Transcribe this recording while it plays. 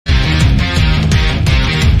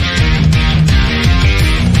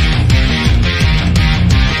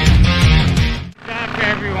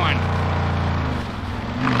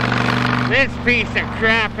piece of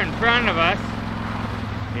crap in front of us.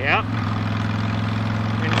 Yep.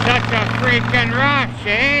 In such a freaking rush,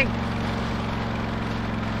 eh?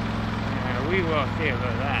 Yeah, we will see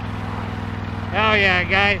about that. Oh yeah,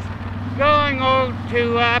 guys. Going over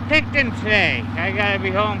to Picton today. I gotta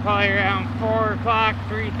be home probably around 4 o'clock,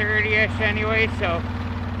 3:30ish anyway, so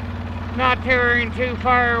not touring too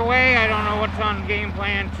far away. I don't know what's on the game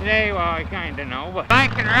plan today. Well, I kinda know, but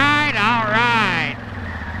bike and ride, alright.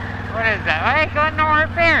 What is that? I ain't going nowhere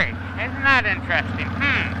ferry. Isn't that interesting?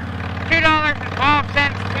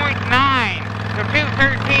 $2.12.9, so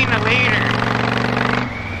 $2.13 a liter.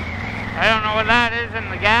 I don't know what that is in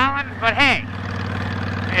the gallons, but hey,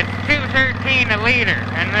 it's $2.13 a liter,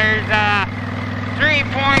 and there's I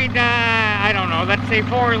don't know, let's say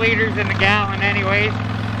 4 liters in the gallon anyways.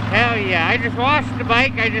 Hell yeah, I just washed the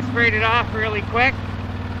bike, I just sprayed it off really quick.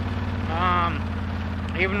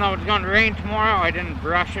 Even though it's going to rain tomorrow, I didn't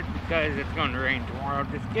brush it because it's going to rain tomorrow.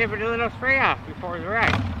 Just give it a little spray off before the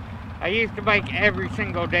ride. I use the bike every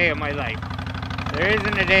single day of my life. There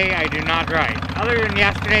isn't a day I do not ride. Other than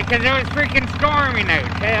yesterday, because it was freaking storming out.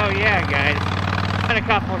 Hell yeah, guys. Got a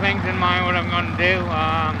couple things in mind what I'm going to do.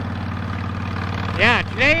 Yeah,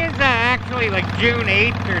 today is actually like June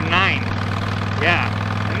 8th or 9th. Yeah.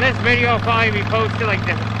 And this video will probably be posted like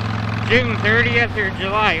the June 30th or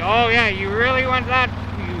July. Oh yeah, you really want that?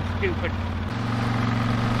 You stupid.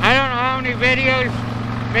 I don't know how many videos,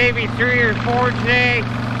 maybe 3 or 4 today.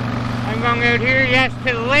 I'm going out here, yes,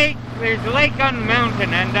 to the lake. There's a lake on the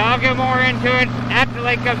mountain, and I'll get more into it at the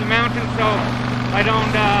lake of the mountain, so I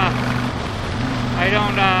don't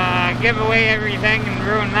give away everything and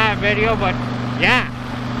ruin that video. But yeah,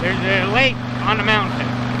 there's a lake on the mountain.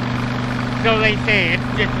 So they say, it's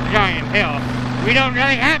just a giant hill. We don't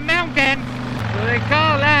really have mountains. So they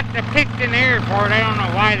call that the Picton Airport. I don't know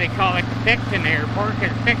why they call it the Picton Airport,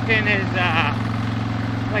 because Picton is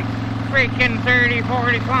like freaking 30,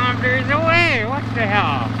 40 kilometers away. What the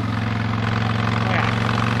hell? Yeah.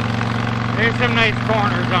 There's some nice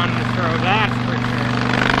corners on this road, that's for sure.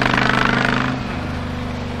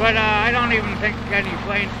 But I don't even think any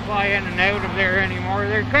planes fly in and out of there anymore.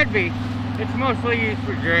 There could be. It's mostly used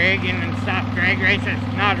for dragging and stuff, drag races.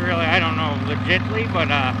 Not really, I don't know legitly, but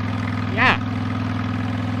yeah.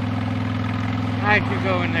 I should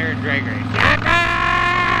go in there and drag race.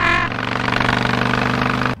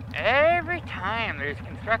 Every time there's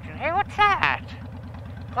construction. Hey, what's that?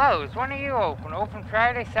 Closed. When are you open? Open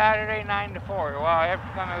Friday, Saturday, 9 to 4. Well, I have to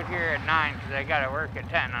come out here at 9 because I gotta work at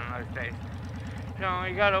 10 on those days. So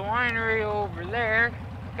we got a winery over there.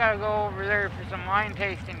 Gotta go over there for some wine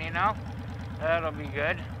tasting, you know. That'll be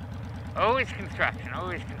good. Always construction,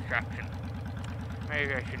 always construction.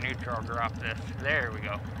 Maybe I should neutral drop this. There we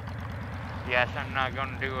go. Yes, I'm not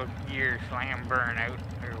going to do a gear slam burnout.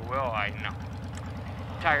 Or will I? No.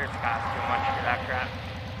 Tires cost too much for that crap.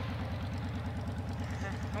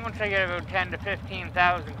 And once I get about 10 to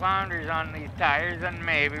 15,000 kilometers on these tires, then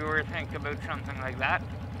maybe we're thinking about something like that.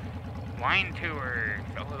 Wine tours.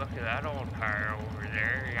 Oh, look at that old car over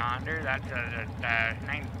there, yonder. That's a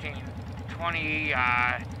 1920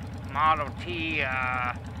 Model T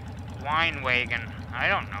wine wagon. I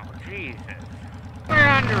don't know. Jesus. We're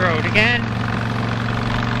on the road again.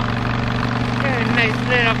 Got a nice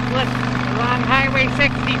little flip along Highway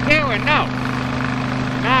 62, and no,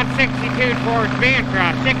 not 62 towards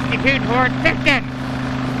Bancroft, 62 towards Picton.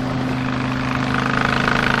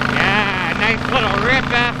 Nice little rip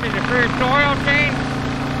after the first oil change.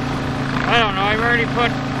 I don't know, I've already put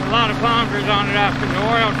a lot of kilometers on it after the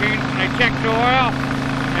oil change, and I checked the oil,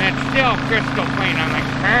 and it's still crystal clean. I'm like,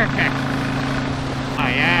 perfect. Oh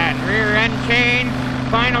yeah, and rear end change,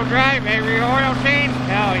 final drive, every oil change,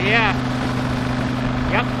 hell yeah.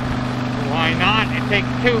 Yep, why not? It takes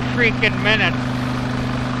 2 freaking minutes.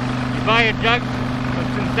 You buy a jug of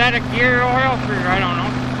synthetic gear oil for, I don't know,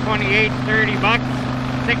 28, 30 bucks.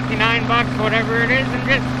 69 bucks, whatever it is, and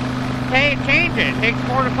just pay it, change it. It takes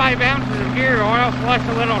 4 to 5 ounces of gear oil plus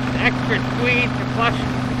a little extra squeeze to flush,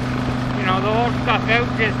 you know, the old stuff out,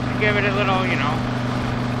 just to give it a little, you know,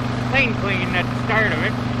 clean at the start of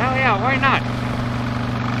it. Hell yeah, why not?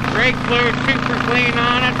 Brake fluid super clean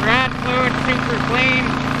on it, rad fluid super clean.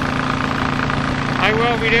 I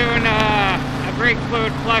will be doing a brake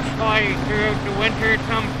fluid flush probably throughout the winter at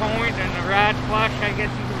some point, and a rad flush, I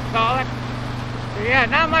guess you could call it. Yeah,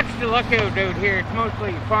 not much to look out here. It's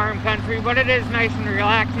mostly farm country, but it is nice and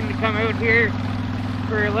relaxing to come out here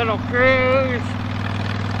for a little cruise.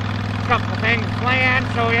 A couple things planned,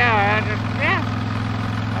 so yeah,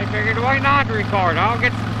 I figured why not record. I'll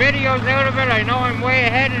get some videos out of it. I know I'm way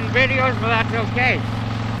ahead in videos, but that's okay.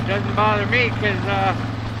 It doesn't bother me because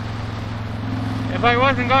if I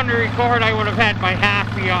wasn't going to record, I would have had my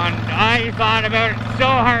happy on. I thought about it so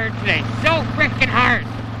hard today. So freaking hard.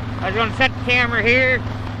 I was going to set the camera here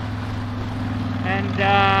and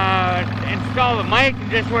install the mic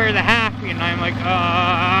and just wear the happy. And I'm like,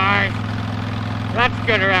 that's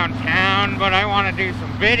good around town, but I want to do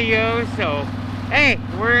some videos. So, hey,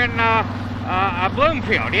 we're in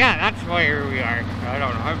Bloomfield. Yeah, that's where we are. I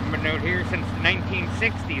don't know. I haven't been out here since the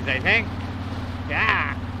 1960s, I think.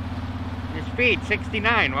 Yeah. Your speed,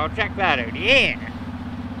 69. Well, check that out. Yeah.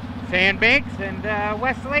 Sandbanks and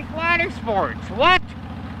Westlake Water Sports. What?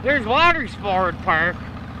 There's Water Sport Park.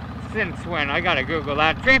 Since when? I gotta Google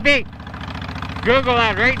that. Trippy! Google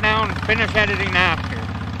that right now and finish editing after.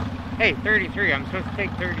 Hey, 33. I'm supposed to take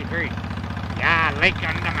 33. Yeah, lake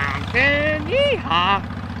on the mountain. Yeehaw!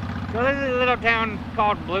 So this is a little town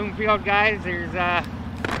called Bloomfield, guys. There's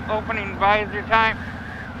opening visor time.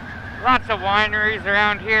 Lots of wineries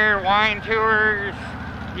around here, wine tours.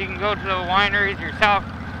 You can go to the wineries yourself.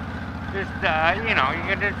 Just, you know,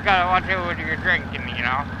 you just gotta watch out what you're drinking, you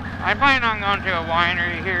know. I plan on going to a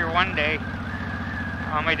winery here one day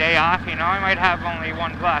on my day off, you know. I might have only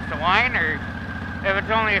one glass of wine, or if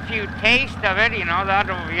it's only a few tastes of it, you know,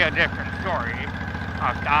 that'll be a different story.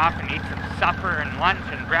 I'll stop and eat some supper and lunch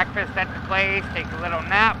and breakfast at the place, take a little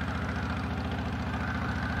nap.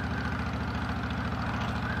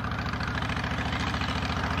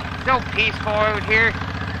 So peaceful out here.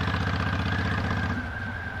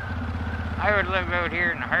 I would live out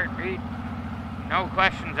here in a heartbeat. No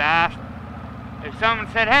questions asked. If someone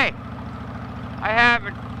said, hey, I have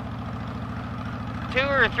a 2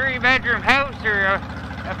 or 3 bedroom house or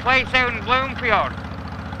a place out in Bloomfield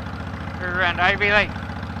for rent, I'd be like,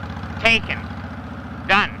 taken.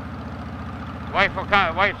 Done.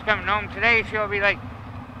 Wife's coming home today, she'll be like,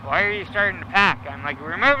 why are you starting to pack? I'm like,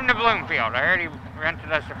 we're moving to Bloomfield. I already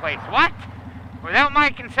rented us a place. What? Without my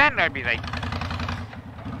consent? I'd be like,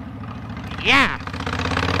 yeah.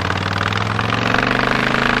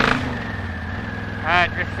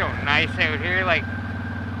 Just so nice out here. Like,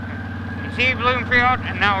 you see Bloomfield,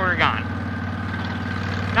 and now we're gone.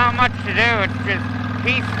 Not much to do. It's just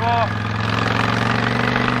peaceful.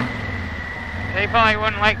 They probably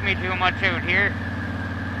wouldn't like me too much out here.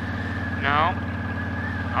 No.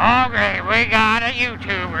 Oh, great. We got a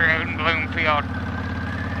YouTuber out in Bloomfield.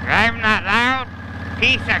 Driving that loud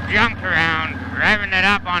piece of junk around. Driving it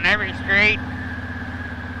up on every street.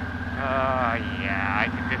 Oh, yeah. I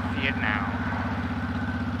can just see it now.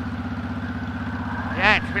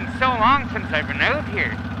 Yeah, it's been so long since I've been out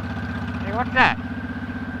here. Hey, what's that?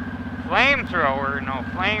 Flamethrower? No,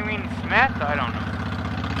 Flaming Smith? I don't know.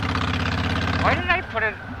 Why did I put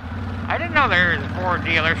it? I didn't know there was a Ford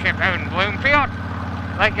dealership out in Bloomfield.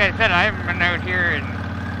 Like I said, I haven't been out here in,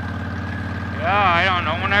 I don't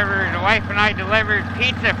know, whenever the wife and I delivered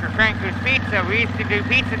pizza for Franco's Pizza, we used to do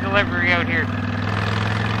pizza delivery out here.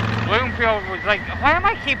 Bloomfield was like, why am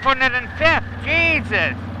I keep putting it in fifth?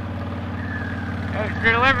 Jesus!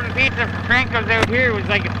 Delivering pizza for Franco's out here was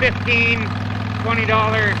like a $15, $20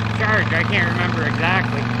 charge. I can't remember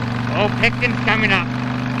exactly. Oh, Picton's coming up.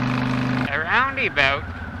 A roundabout.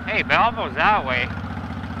 Hey, Belleville's that way.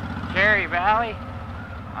 Cherry Valley.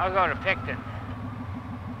 I'll go to Picton.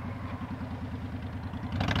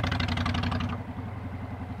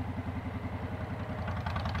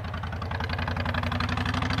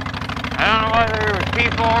 I don't know whether there was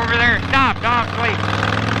people over there. Stop, please.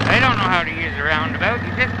 They don't know how to use a roundabout.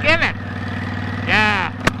 You just give it.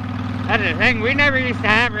 Yeah. That's the thing. We never used to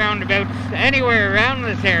have roundabouts anywhere around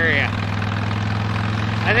this area.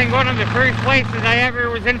 I think one of the first places I ever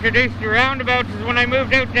was introduced to roundabouts is when I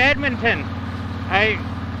moved out to Edmonton. I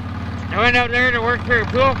went out there to work for a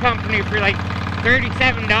pool company for like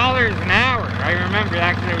 $37 an hour. I remember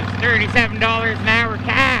that because it was $37 an hour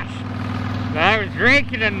cash. So I was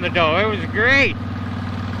raking in the dough. It was great.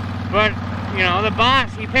 But, you know, the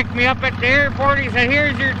boss, he picked me up at the airport. He said,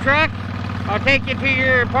 here's your truck. I'll take you to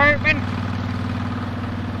your apartment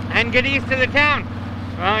and get east of the town.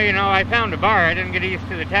 Well, you know, I found a bar. I didn't get east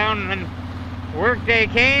of the town. And then work day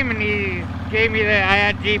came and he gave me I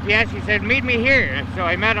had GPS. He said, meet me here. So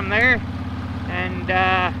I met him there. And,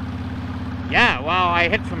 yeah, well, I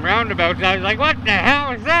hit some roundabouts. I was like, what the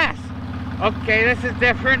hell is this? Okay, this is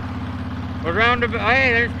different. But roundabout,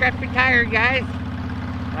 hey, there's Crappy Tire, guys.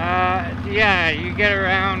 Yeah, you get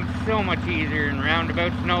around so much easier in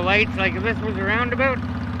roundabouts. No lights. Like if this was a roundabout,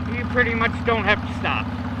 you pretty much don't have to stop.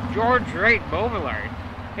 George Wright Boulevard.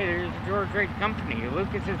 Hey, there's a George Wright company.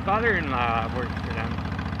 Lucas's father-in-law works for them.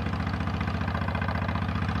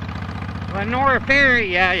 Lenora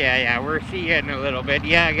Ferry. Yeah. We'll see you in a little bit.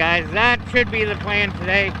 Yeah, guys, that should be the plan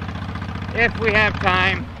today. if we have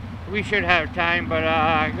time. We should have time, but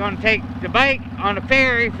I'm going to take the bike on a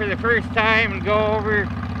ferry for the first time and go over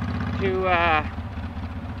to,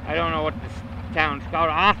 I don't know what this town's called,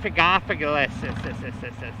 Ophiopolis.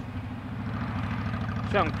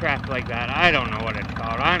 Some crap like that. I don't know what it's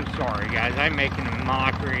called. I'm sorry, guys. I'm making a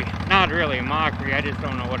mockery. Not really a mockery. I just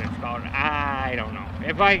don't know what it's called. I don't know.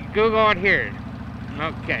 If I Google it here.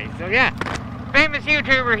 Okay, so yeah. Famous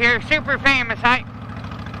YouTuber here. Super famous. Hi.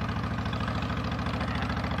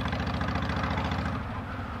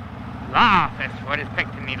 Law office. What is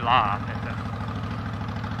Picton need law office?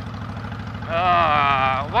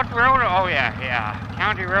 What road? Oh yeah.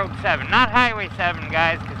 County Road 7. Not Highway 7,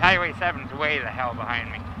 guys, because Highway 7's way the hell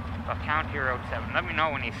behind me. But County Road 7. Let me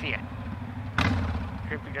know when you see it.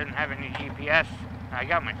 Trippy doesn't have any GPS. I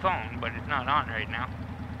got my phone, but it's not on right now.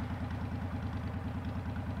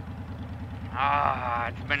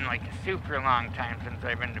 It's been like a super long time since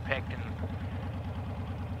I've been to Picton.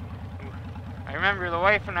 I remember the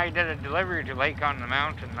wife and I did a delivery to Lake on the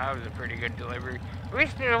Mountain. That was a pretty good delivery.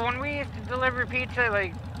 When we used to deliver pizza,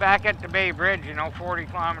 like back at the Bay Bridge, you know, 40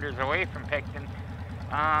 kilometers away from Picton,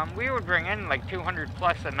 we would bring in like 200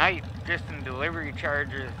 plus a night just in delivery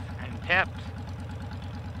charges and tips.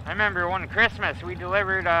 I remember one Christmas we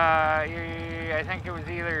delivered, I think it was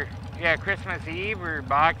either, Christmas Eve or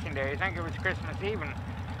Boxing Day. I think it was Christmas Eve, and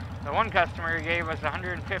the one customer gave us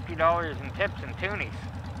 $150 in tips and toonies.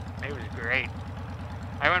 It was great.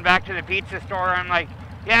 I went back to the pizza store. I'm like,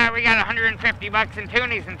 yeah, we got 150 bucks in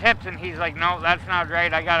toonies and tips. And he's like, no, that's not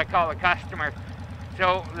right. I got to call the customer.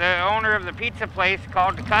 So the owner of the pizza place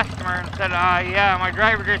called the customer and said, yeah, my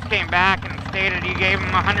driver just came back and stated he gave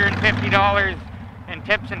him $150 in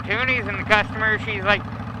tips and toonies. And the customer, she's like,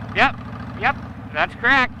 yep, that's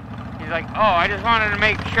correct. He's like, oh, I just wanted to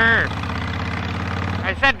make sure.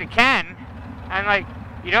 I said to Ken, I'm like,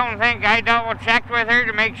 you don't think I double-checked with her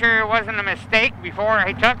to make sure it wasn't a mistake before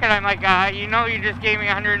I took it? I'm like, you know you just gave me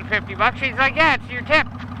 150 bucks. She's like, yeah, it's your tip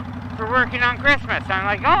for working on Christmas. I'm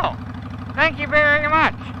like, oh, thank you very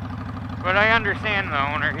much. But I understand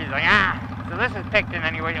the owner. He's like, so this is Picton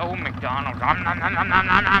anyway. Oh, McDonald's.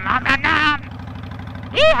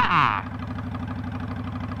 Yeah!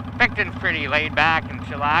 Picton's pretty laid back and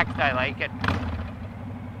chillaxed. I like it.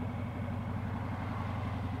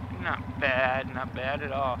 Not bad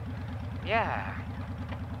at all. Yeah.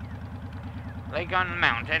 Lake on the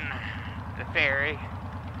Mountain, the ferry.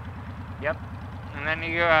 Yep. And then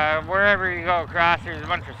you wherever you go across, there's a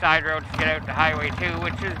bunch of side roads to get out to Highway 2,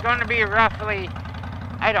 which is going to be roughly,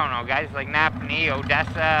 I don't know, guys, like Napanee,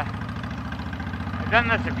 Odessa. I've done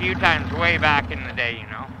this a few times way back in the day, you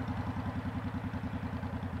know.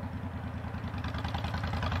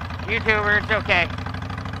 YouTuber, it's okay.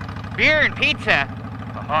 Beer and pizza.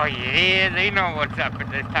 Oh yeah, they know what's up at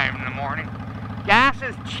this time in the morning. Gas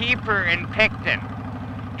is cheaper in Picton.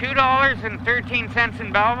 $2.13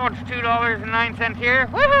 in Belleville. It's $2.09 here.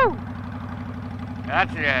 Woohoo!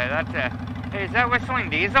 That's a. Hey, is that Whistling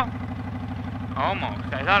Diesel?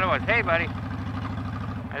 Almost. I thought it was. Hey, buddy.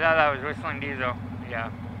 I thought that was Whistling Diesel.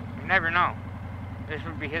 Yeah. You never know. This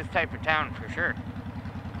would be his type of town for sure.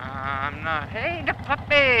 I'm not. Hey, the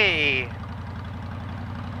puppy.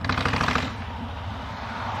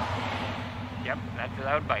 Yep, that's a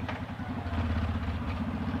loud bike.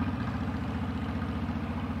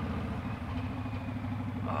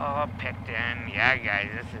 Oh, Picton. Yeah, guys,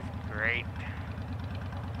 this is great.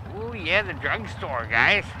 Ooh, yeah, the drugstore,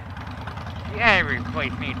 guys. Yeah, every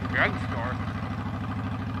place needs a drugstore.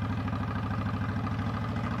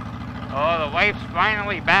 Oh, the wife's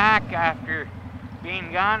finally back after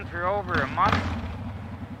being gone for over a month.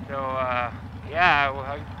 So, yeah,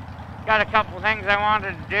 I got a couple things I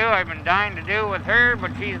wanted to do. I've been dying to do with her,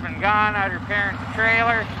 but she's been gone at her parents'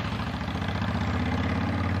 trailer.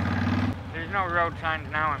 There's no road signs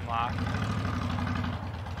now. I'm lost.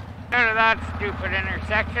 Out of that stupid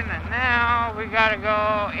intersection, and now we gotta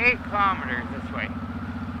go 8 kilometers this way.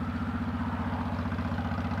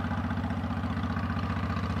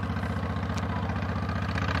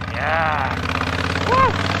 Yeah. Woo!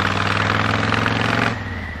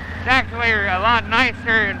 It's actually a lot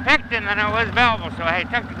nicer in Picton than it was Belleville, so I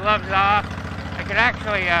took the gloves off. I could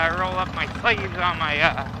actually roll up my sleeves on my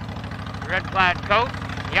red plaid coat.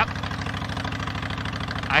 Yep.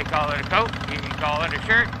 I call it a coat. You can call it a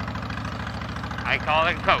shirt. I call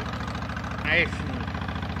it a coat.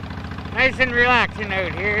 Nice and relaxing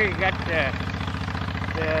out here. You got the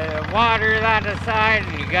water on the side,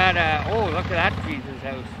 and you got oh, look at that Jesus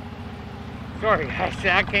house. Sorry guys,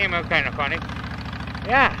 that came out kind of funny.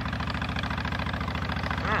 Yeah.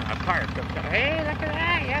 A park. Hey, look at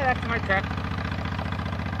that. Yeah, that's my truck.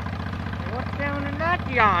 what's down in that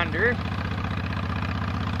yonder?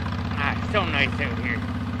 Ah, it's so nice out here.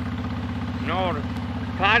 No, the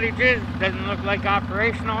cottages doesn't look like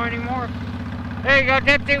operational anymore. There you go,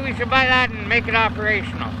 Tipsy. We should buy that and make it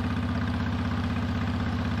operational.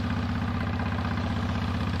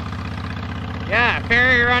 Yeah,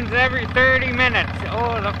 ferry runs every 30 minutes.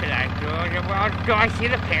 Oh, look at that. Do I see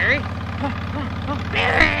the ferry?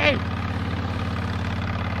 Ferry!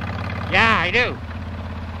 Yeah, I do.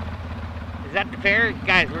 Is that the ferry?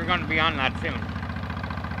 Guys, we're going to be on that soon.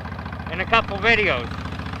 In a couple videos.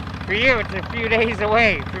 For you, it's a few days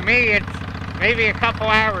away. For me, it's maybe a couple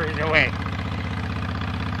hours away.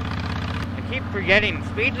 I keep forgetting.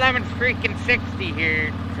 Speed limit's freaking 60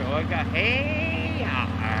 here. So I got, hey,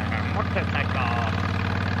 what does that call?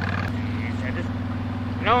 Jeez, I just,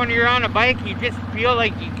 you know, when you're on a bike, you just feel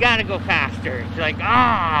like you gotta go faster. It's like,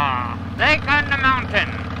 Lake on the mountain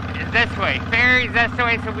is this way. Ferry's this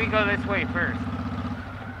way, so we go this way first.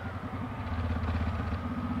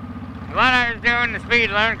 What I was doing the speed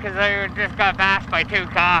limit because I just got passed by 2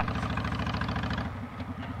 cops.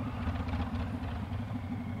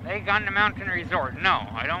 Lake on the Mountain Resort. No,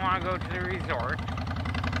 I don't want to go to the resort.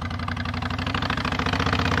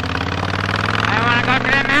 I want to go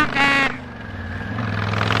to the mountain.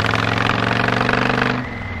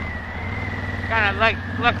 Kind of like,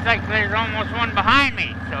 looks like there's almost one behind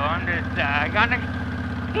me. So I'm just gonna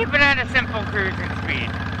keep it at a simple cruising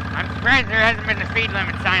speed. I'm surprised there hasn't been a speed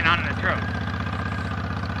limit sign on this road.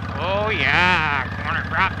 Oh yeah, corner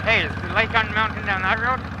drop. Hey, is the lake on the mountain down that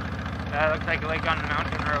road? That looks like a lake on the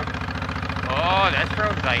mountain road. Oh, this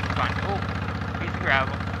road's like fun. Oh, piece of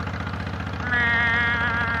gravel.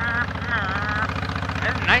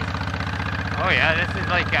 This is nice. Oh yeah, this is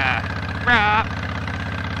like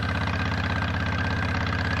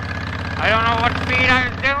I don't know what speed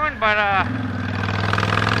I was doing, but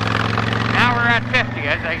now we're at 50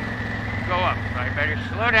 as I go up. So I better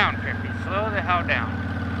slow down, Trippy. Slow the hell down.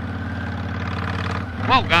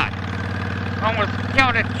 Whoa, God. Almost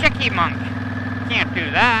killed a chickie monk. Can't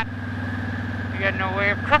do that. You got no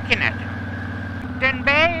way of cooking it. Picton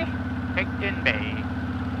Bay? Picton Bay.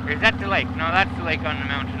 Or is that the lake? No, that's the lake on the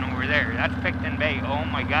mountain over there. That's Picton Bay. Oh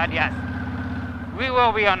my God, yes. We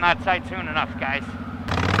will be on that side soon enough, guys.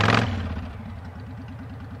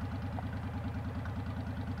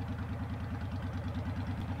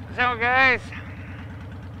 So guys,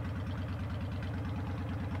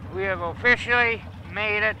 we have officially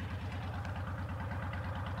made it.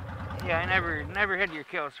 Yeah, I never hit your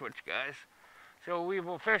kill switch, guys. So we've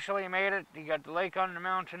officially made it. You got the lake on the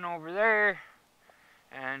mountain over there,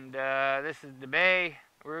 and this is the bay.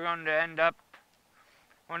 We're going to end up,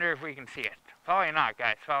 wonder if we can see it. Probably not,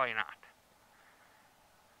 guys, probably not.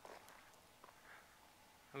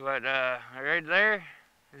 But right there,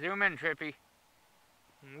 zoom in, Trippy.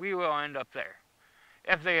 We will end up there,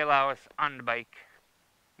 if they allow us on the bike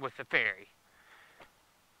with the ferry.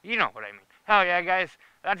 You know what I mean. Hell yeah, guys.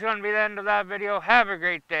 That's going to be the end of that video. Have a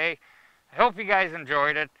great day. I hope you guys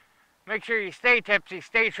enjoyed it. Make sure you stay tipsy,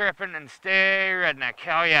 stay tripping, and stay redneck.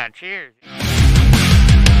 Hell yeah. Cheers.